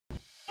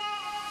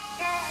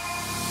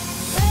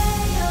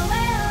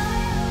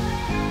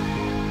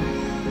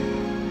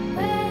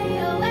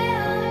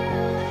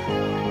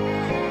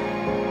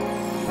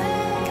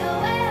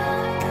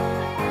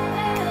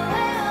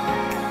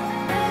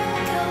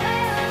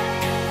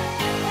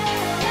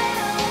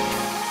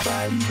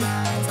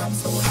I'm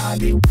so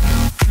happy.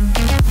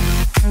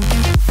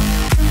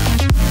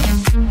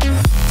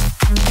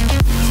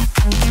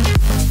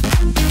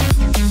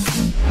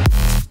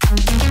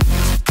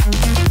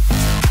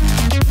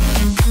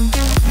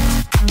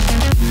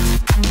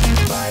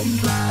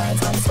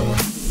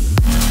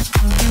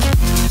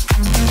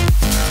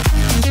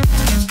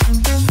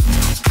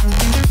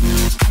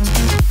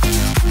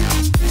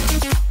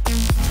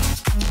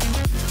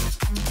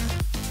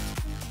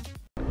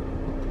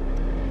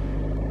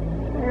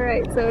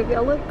 Alright, so if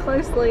y'all look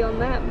closely on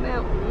that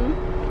mountain,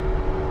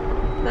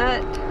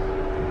 that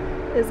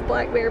is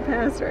Black Bear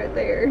Pass right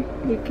there.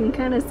 You can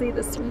kind of see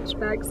the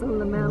switchbacks on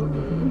the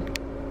mountain.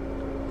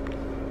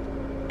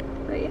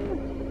 But yeah.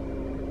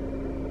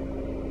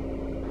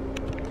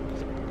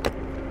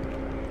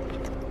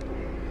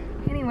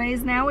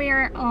 Anyways, now we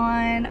are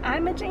on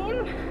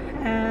Imogene.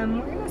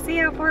 We're going to see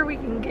how far we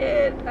can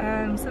get.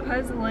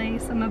 Supposedly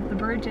some of the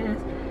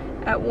bridges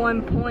at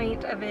one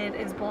point of it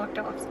is blocked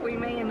off, so we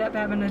may end up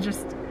having to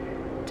just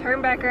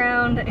turn back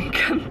around and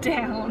come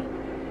down.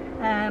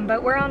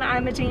 But we're on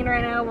Imogene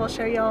right now. We'll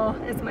show y'all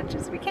as much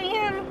as we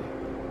can.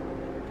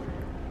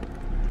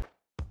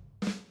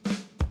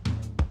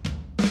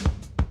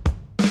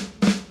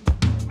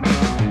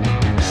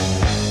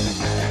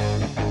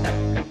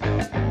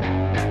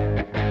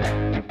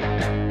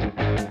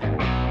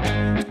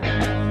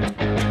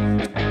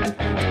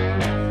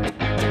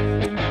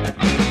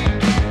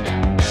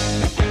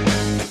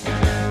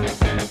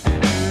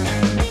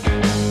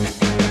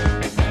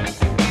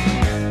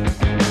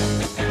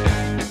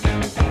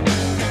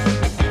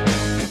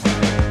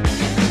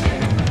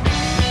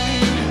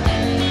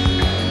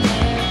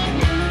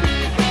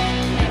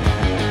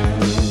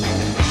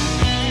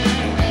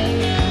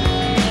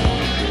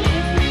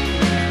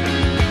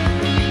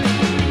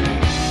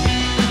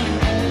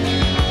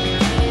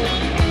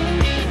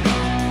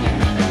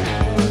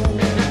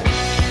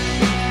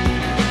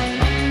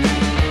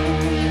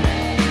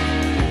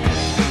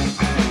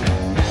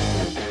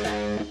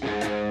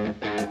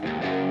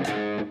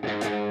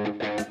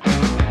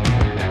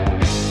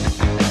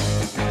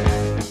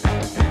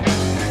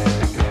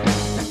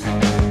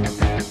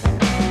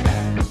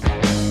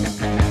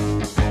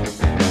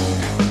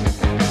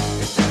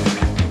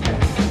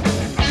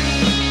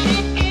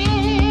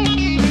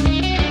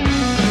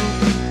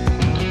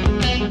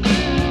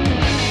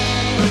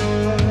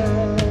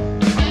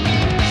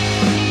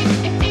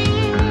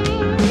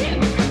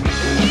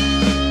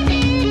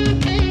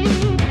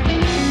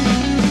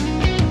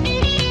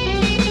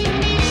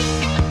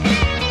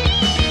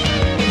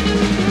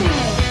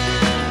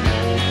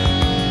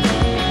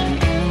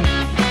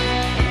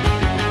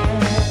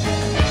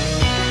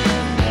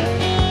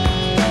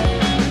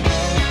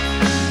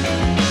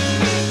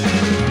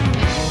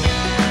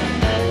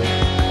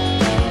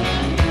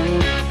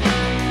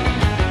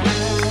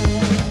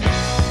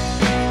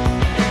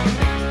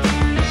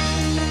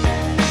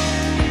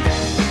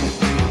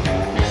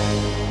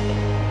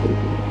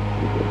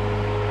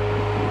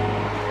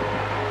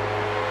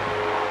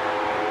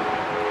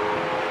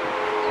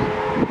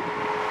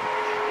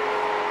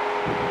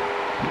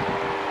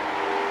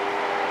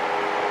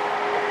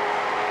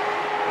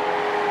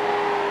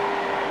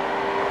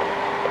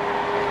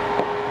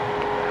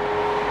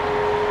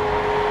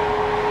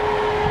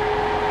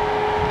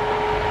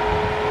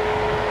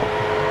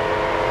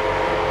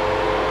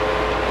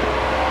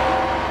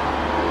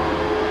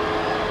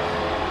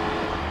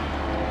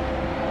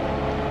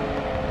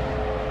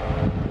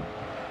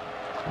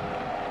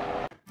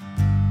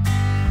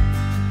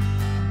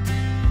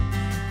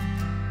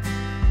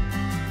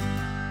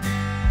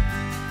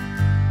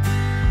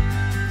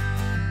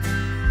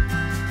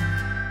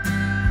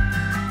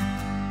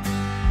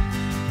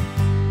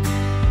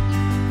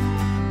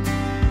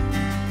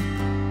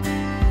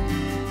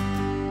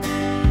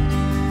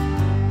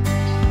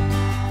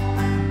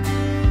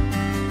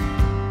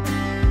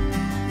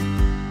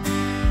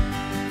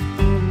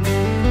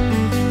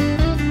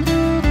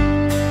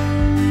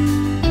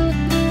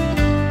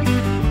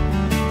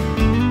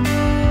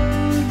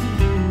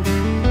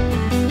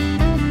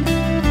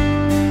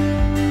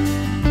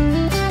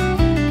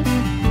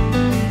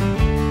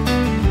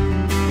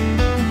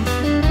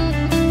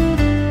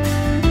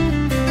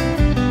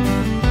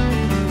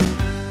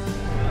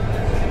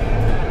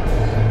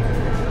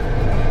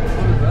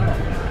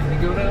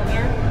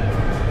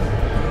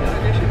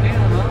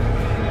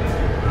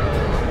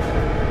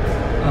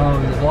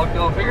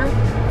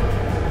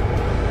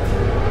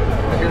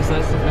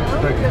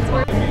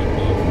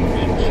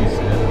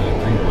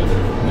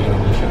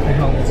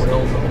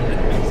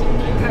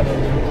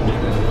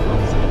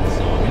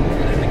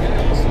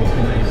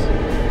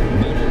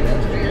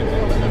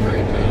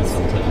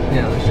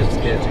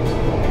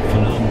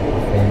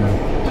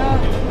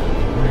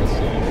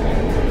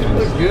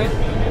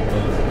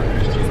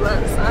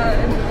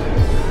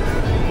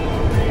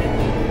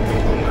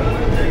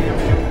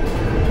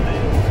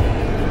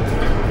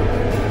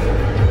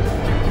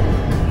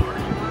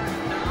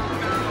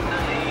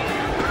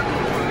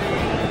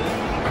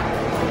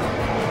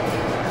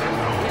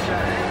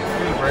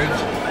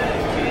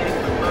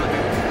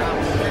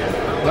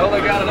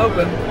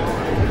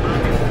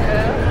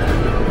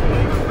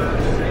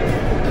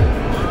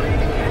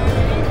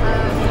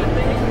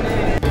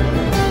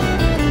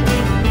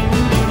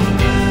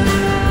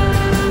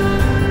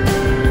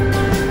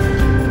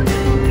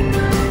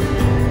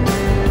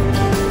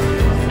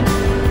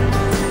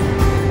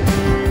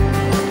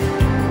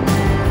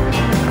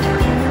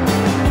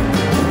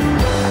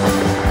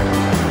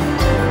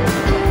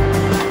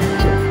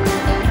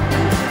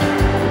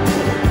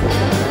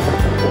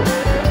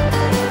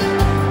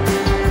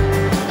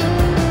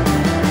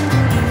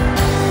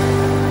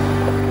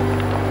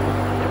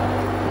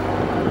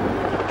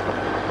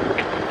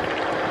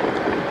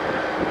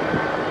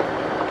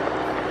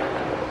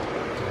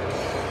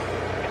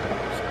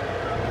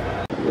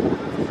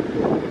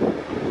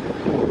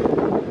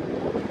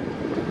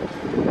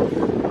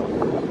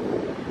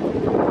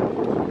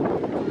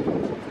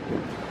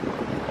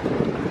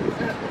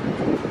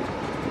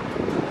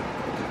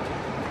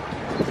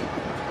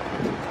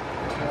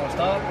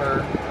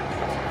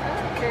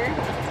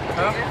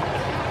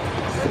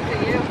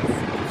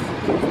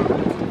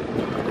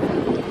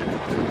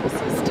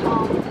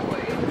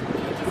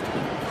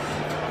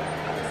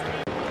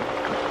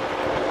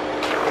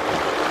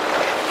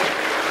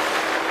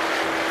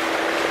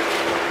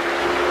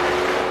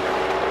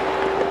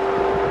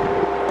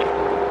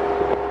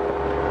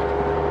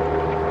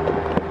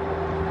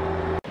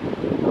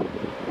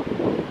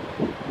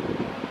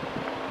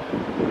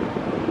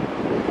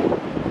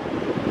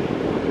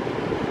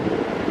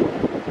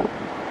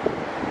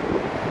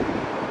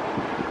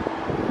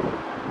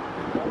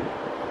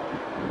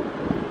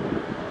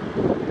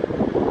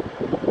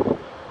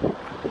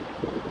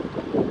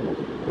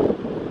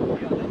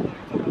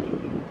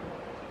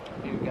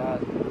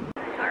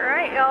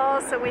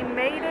 y'all, so we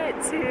made it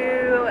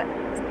to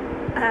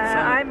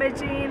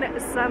Imogene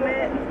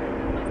Summit.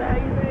 Is that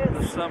how you say it?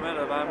 The summit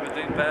of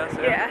Imogene Pass?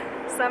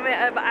 Yeah, summit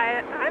of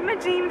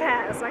Imogene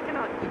Pass. I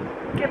cannot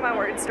get my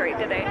words straight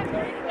today.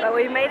 But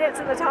we made it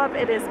to the top.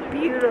 It is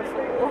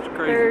beautiful. It's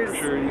crazy for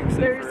sure. You can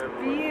see there's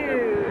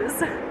views.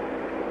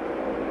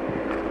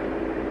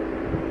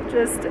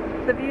 Just,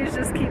 the views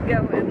just keep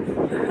going.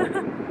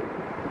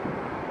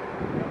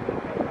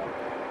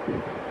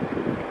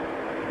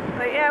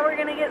 But yeah, we're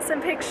gonna get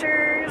some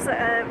pictures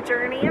of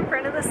Journey in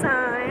front of the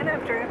sign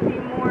after a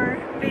few more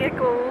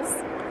vehicles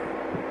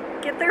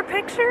get their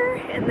picture,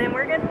 and then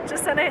we're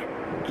just gonna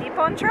keep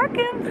on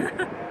trucking.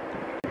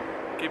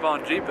 Keep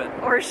on jeeping.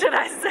 Or should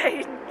I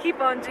say, keep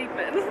on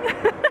jeeping.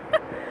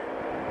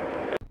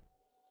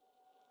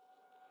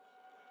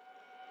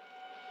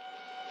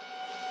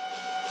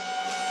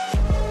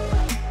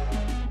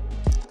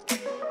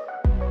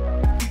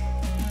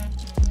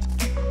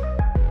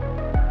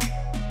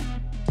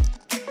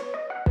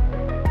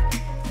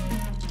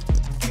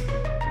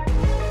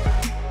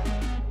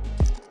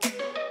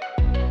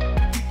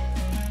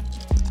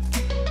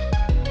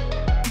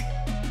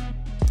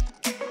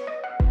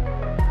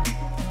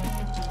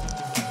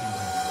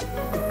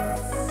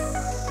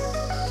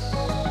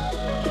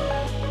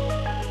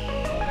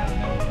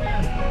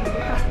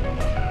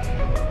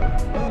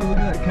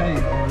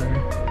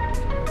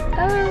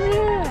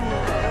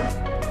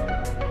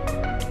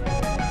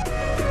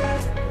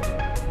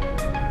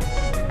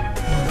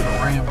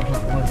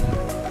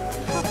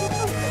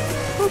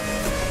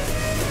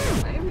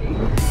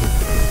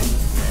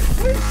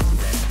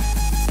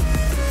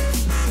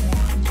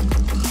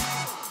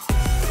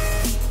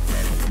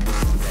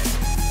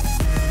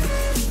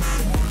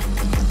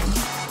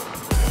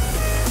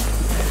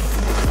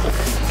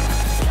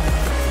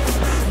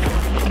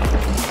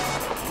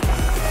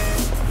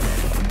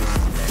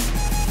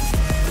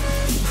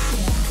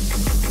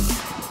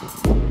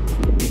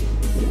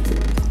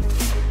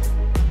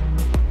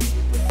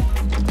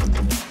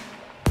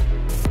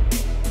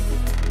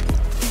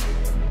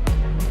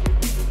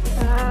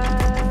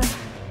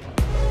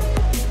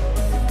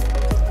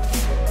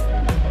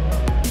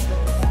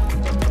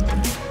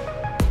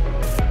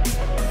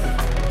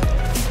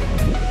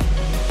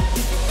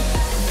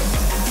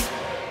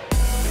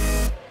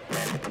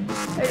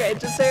 Okay,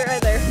 just stay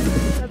right there.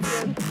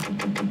 That's good.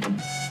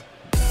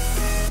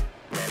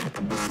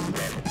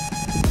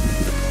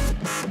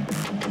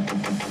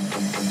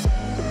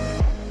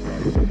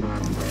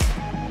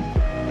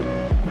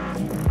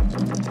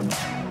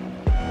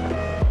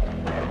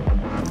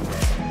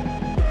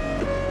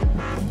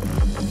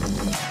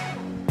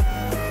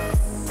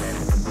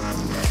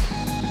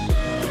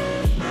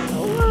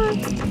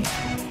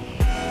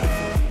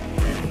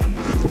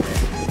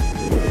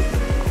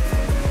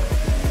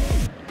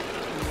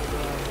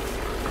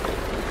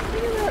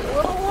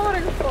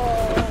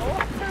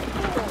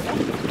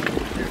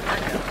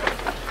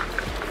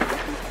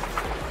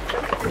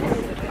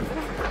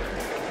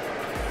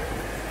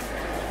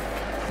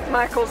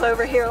 Michael's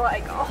over here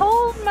like,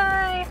 hold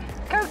my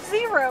Coke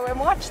Zero and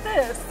watch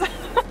this.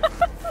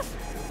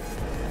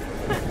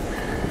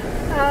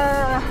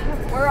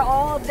 We're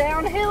all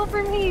downhill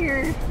from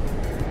here.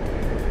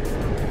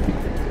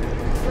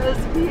 Those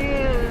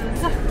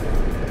views.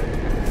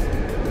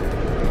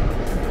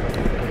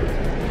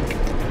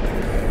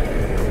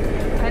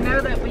 I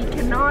know that we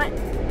cannot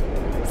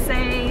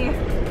say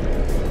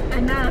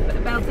enough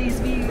about these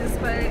views,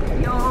 but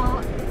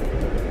y'all,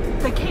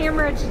 the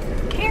cameras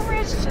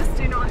just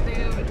do not do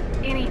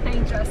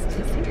anything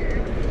justice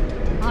here.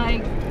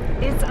 Like,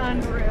 it's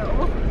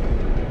unreal.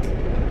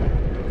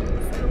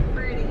 So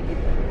pretty.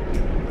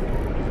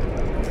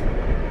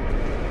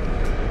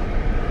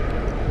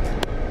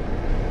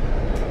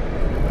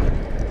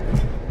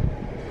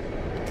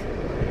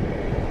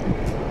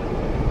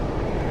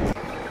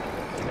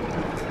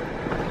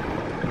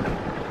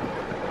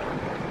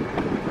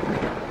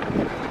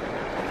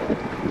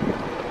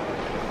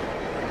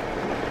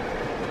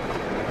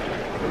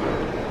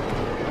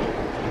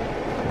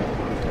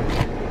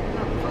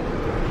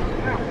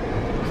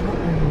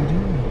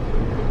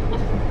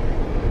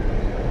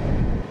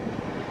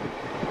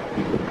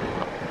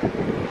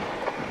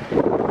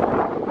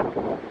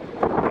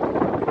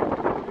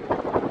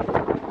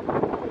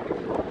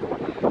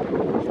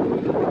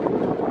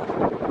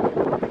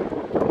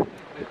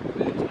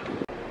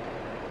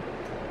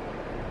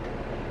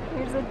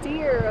 There's a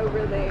deer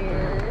over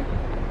there.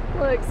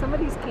 Look,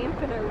 somebody's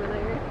camping over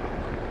there.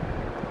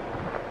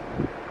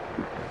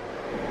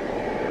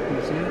 Can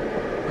you see it?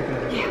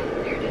 Okay. Yeah,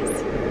 there it is.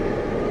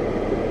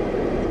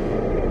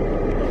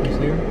 You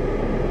see her?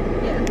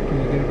 Yeah. Can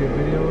you get a good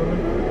video of her?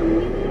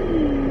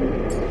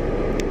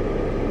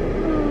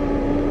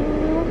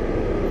 Oh,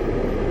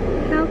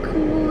 how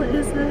cool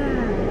is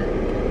that?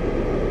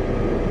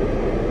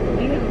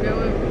 You gotta go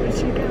up,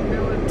 she gotta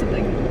go up to the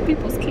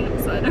people's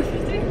campsite over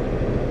there.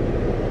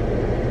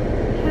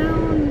 How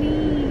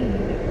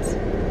neat.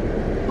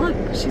 Look,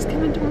 she's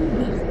coming to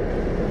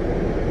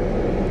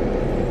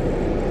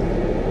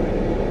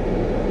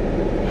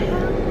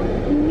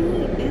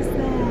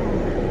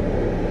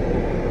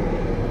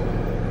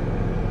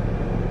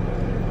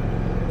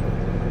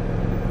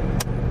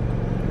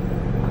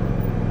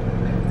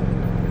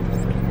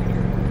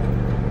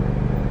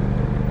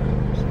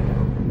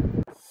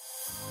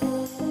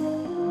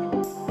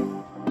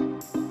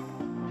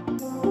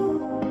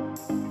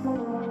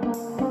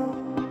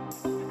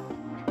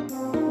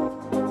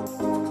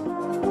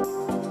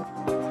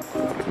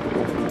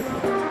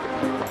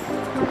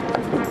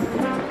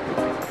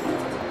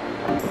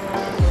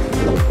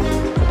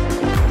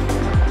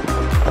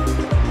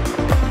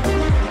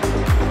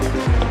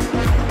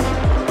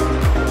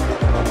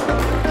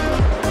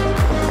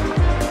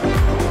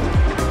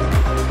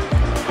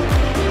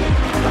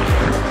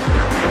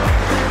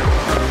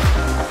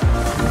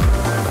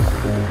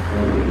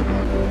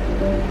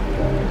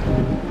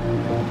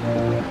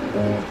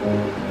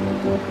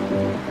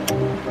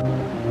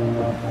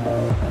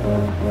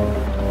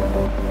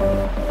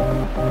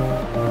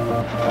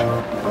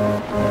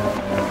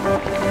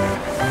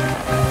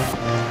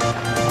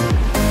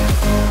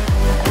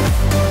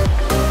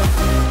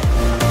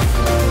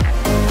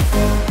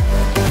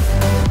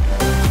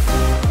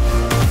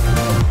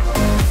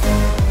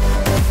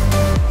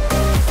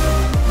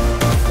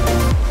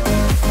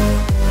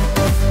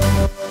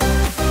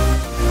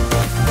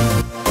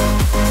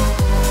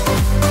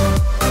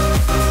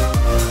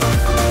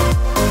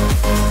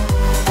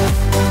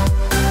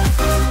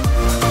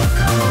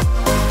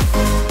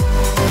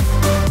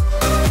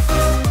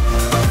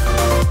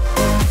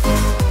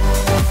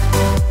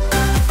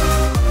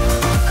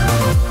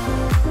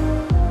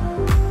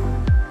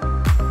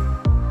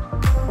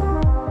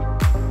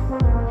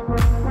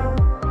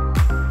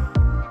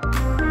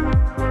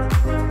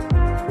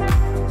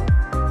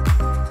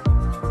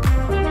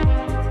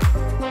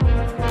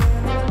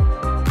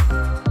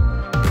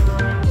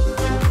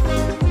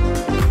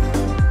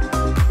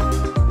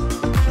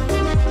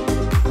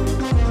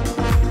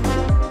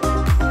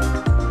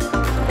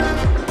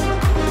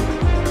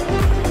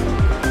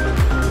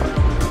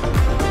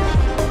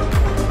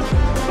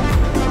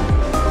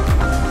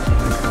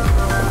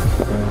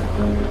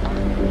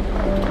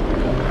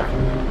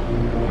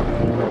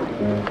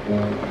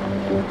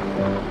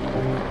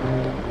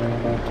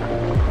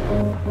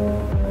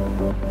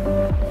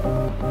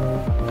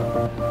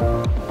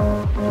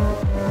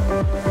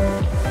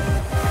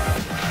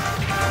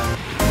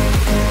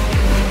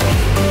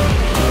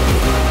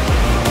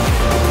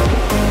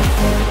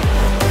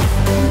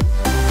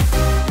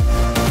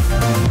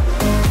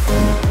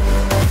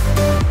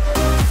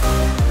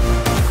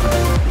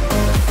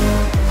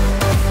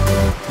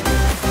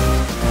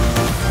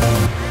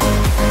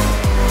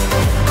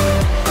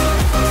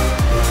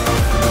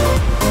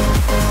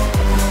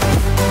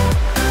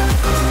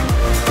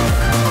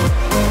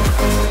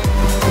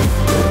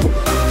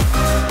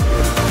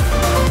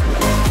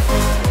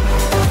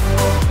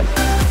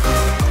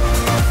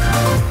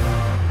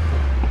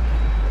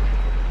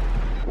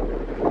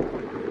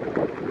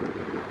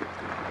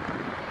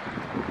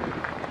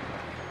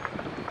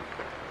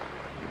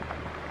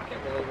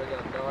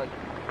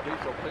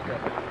diesel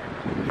pickup.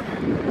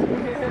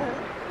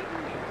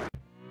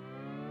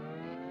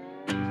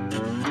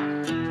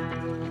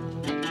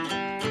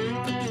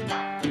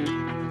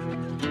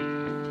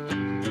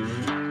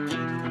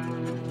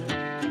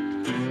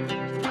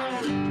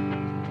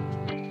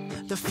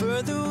 The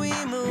further we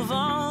move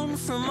on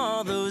from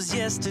all those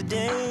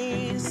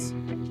yesterdays,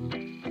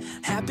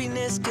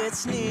 happiness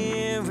gets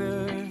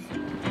nearer.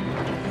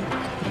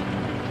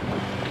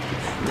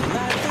 The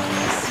light that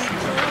we see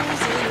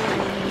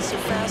closing so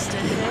fast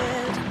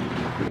ahead,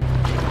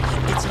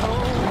 it's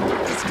home,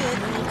 it's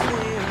getting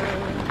clearer.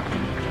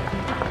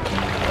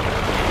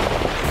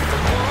 The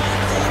more I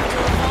think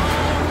of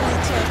all the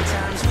tough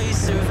times we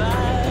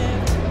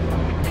survived,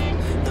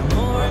 the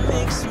more it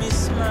makes me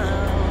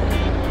smile.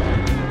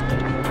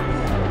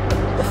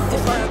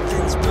 If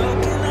nothing's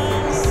broken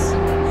us,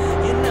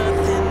 yeah,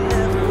 nothing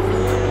ever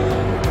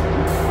will.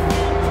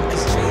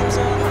 'Cause dreams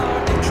are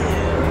hard to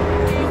kill.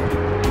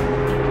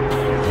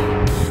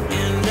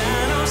 And I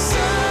know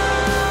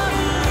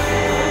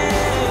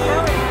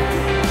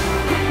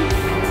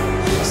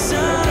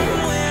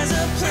somewhere's a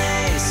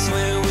place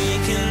where we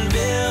can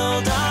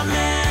build our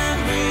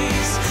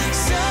memories.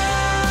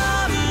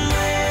 Somewhere,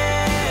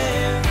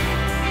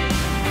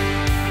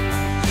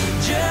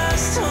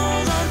 just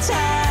hold on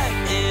tight.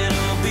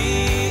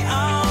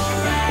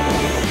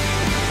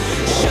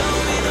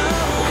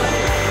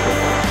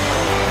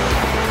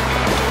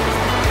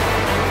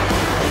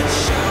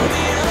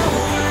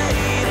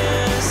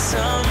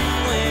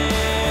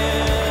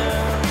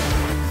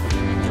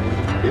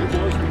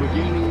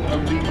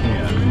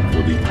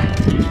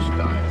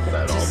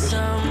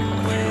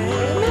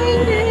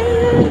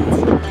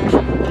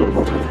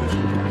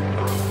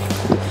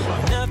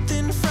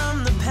 Nothing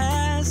from the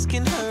past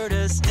can hurt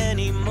us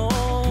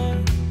anymore.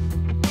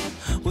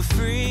 We're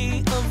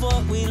free of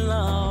what we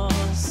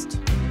lost.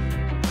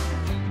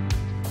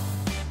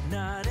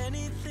 Not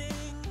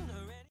anything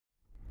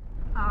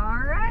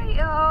Alright,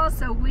 y'all,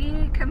 so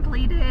we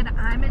completed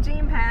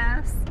Imogene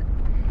Pass.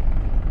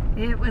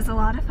 It was a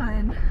lot of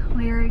fun.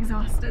 We are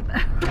exhausted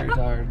though. Very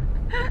tired.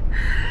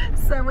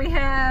 So we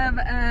have,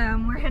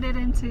 we're headed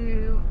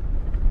into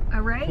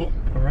Ouray.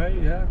 Ouray,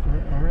 yeah,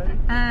 Ouray.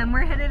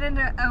 We're headed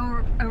into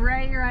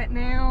Ouray right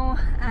now,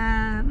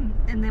 and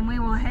then we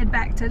will head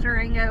back to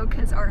Durango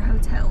because our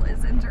hotel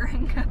is in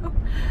Durango.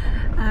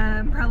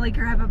 Probably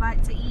grab a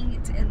bite to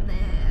eat and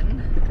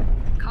then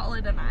call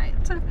it a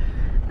night.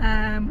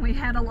 We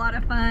had a lot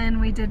of fun.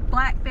 We did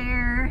Black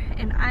Bear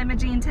and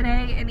Imogene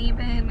today, and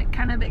even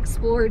kind of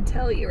explored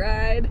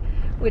Telluride,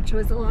 which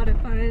was a lot of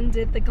fun.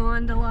 Did the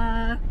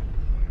gondola.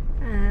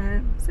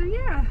 So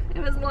yeah,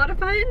 it was a lot of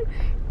fun.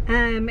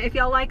 If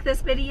y'all like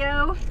this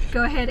video,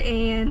 go ahead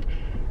and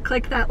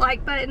click that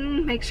like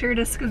button. Make sure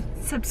to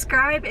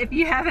subscribe if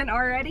you haven't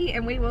already,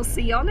 and we will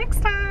see y'all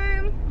next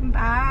time.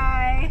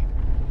 Bye.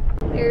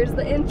 There's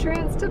the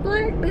entrance to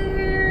Black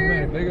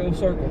Bear. Man, big old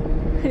circle.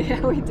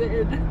 Yeah, we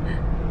did.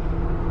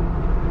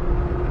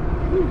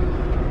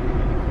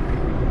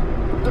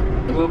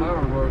 12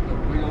 hours worth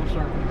of big old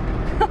circle.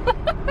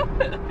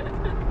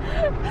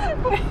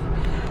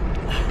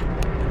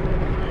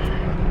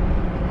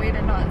 We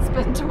did not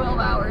spend 12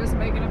 hours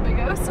making a big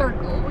old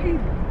circle.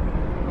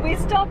 We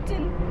stopped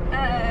in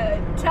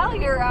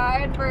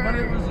Telluride for, But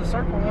it was a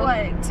circle, huh?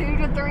 what, 2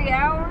 to 3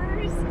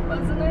 hours,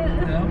 wasn't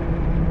it? Yeah.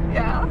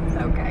 Yeah,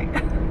 okay.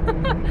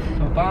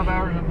 So 5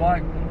 hours at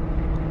Black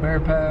Bear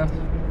Pass,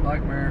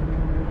 Black Bear.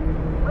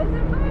 Was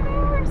it 5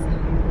 hours?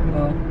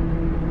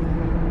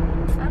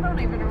 I don't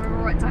even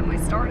remember what time we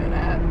started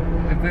at.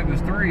 If it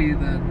was 3,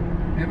 then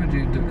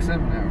Imogene took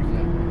 7 hours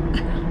then.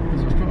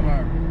 Because it was 12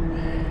 hours.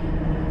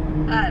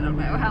 I don't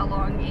know how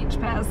long each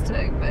pass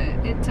took,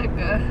 but it took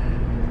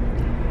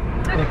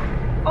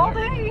all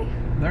day.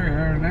 They're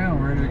here now,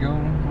 ready to go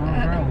on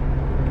travel.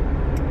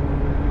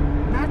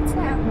 That's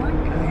that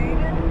one guy.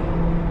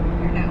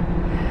 Or no.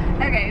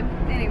 Okay,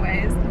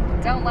 anyways,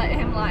 don't let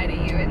him lie to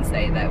you and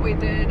say that we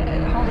did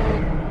a whole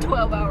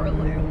 12-hour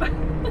loop.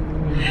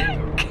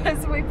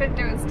 Because we've been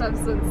doing stuff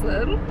since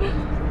then.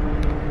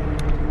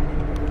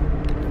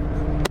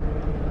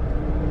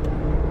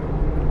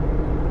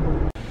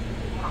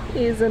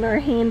 Using our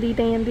handy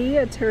dandy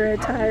Ouray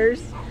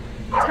tires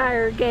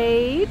tire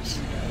gauge,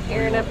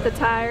 airing up the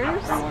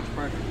tires. How much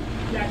pressure?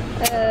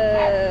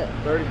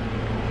 30.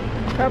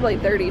 Probably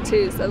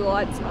 32, so the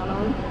light's not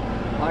on.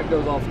 Light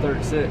goes off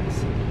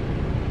 36.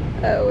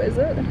 Oh, is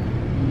it?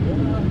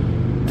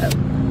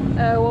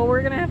 Oh, well,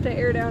 we're gonna have to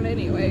air down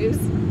anyways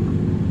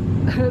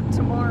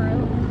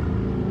tomorrow.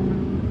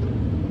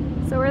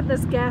 So we're at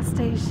this gas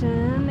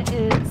station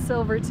in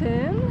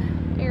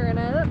Silverton, airing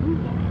up.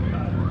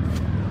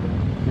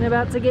 And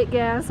about to get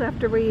gas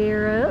after we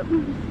air up.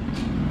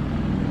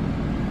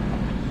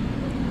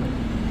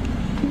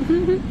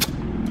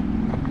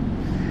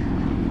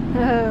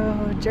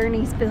 Oh,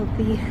 journey's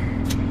filthy.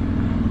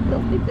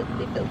 Filthy,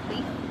 filthy,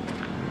 filthy.